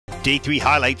Day 3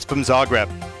 highlights from Zagreb.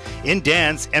 In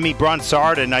dance, Emmy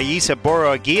Bronsard and Aisa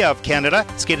Borogia of Canada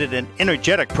skated an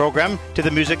energetic program to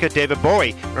the music of David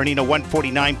Bowie, earning a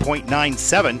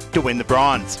 149.97 to win the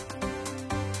bronze.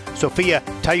 Sofia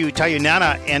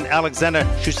Tayunana and Alexander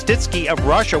Shustitsky of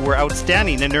Russia were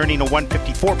outstanding and earning a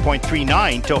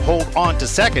 154.39 to hold on to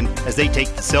second as they take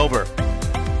the silver.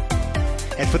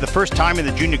 And for the first time in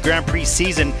the Junior Grand Prix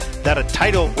season, that a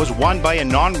title was won by a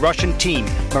non-Russian team.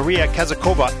 Maria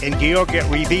Kazakova and Georgia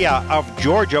Rivia of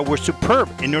Georgia were superb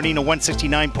in earning a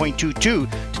 169.22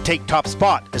 to take top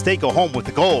spot as they go home with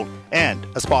the gold and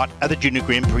a spot at the Junior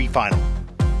Grand Prix final.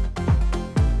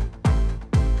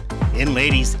 In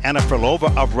ladies, Anna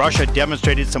Frolova of Russia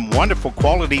demonstrated some wonderful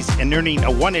qualities in earning a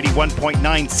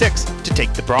 181.96 to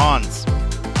take the bronze.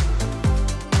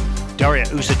 Daria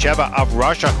Usacheva of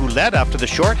Russia, who led after the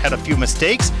short, had a few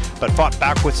mistakes, but fought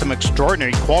back with some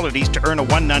extraordinary qualities to earn a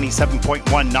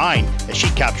 197.19 as she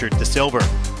captured the silver.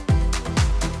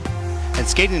 And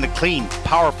skating the clean,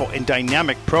 powerful, and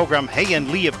dynamic program,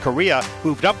 Haeyeon Lee of Korea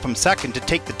moved up from second to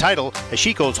take the title as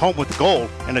she goes home with the gold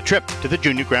and a trip to the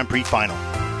Junior Grand Prix final.